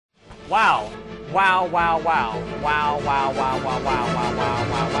Wow. Wow, wow, wow. Wow, wow, wow, wow, wow, wow, wow, wow,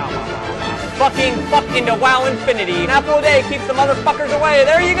 wow, wow, wow. Fucking fuck into wow infinity. An apple a day keeps the motherfuckers away.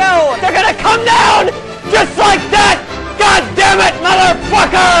 There you go. They're gonna come down just like that. God damn it,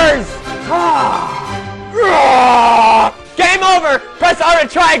 motherfuckers! Game over. Press R to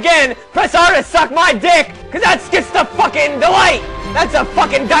try again. Press R to suck my dick, cause that gets the fucking delight. That's a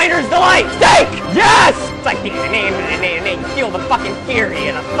fucking diner's delight. Steak! Yes! It's like, you feel the fucking fury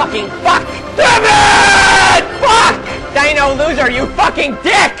and the fucking fuck. Damn it! Fuck! Dino loser, you fucking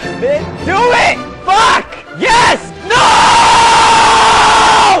dick! Do it! Fuck! Yes! No!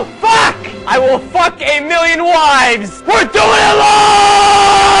 Fuck! I will fuck 1,000,000 wives! We're doing it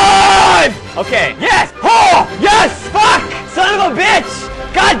live! Okay. Yes! Oh! Yes! Fuck! Son of a bitch!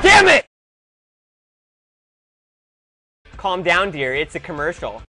 God damn it! Calm down, dear. It's a commercial.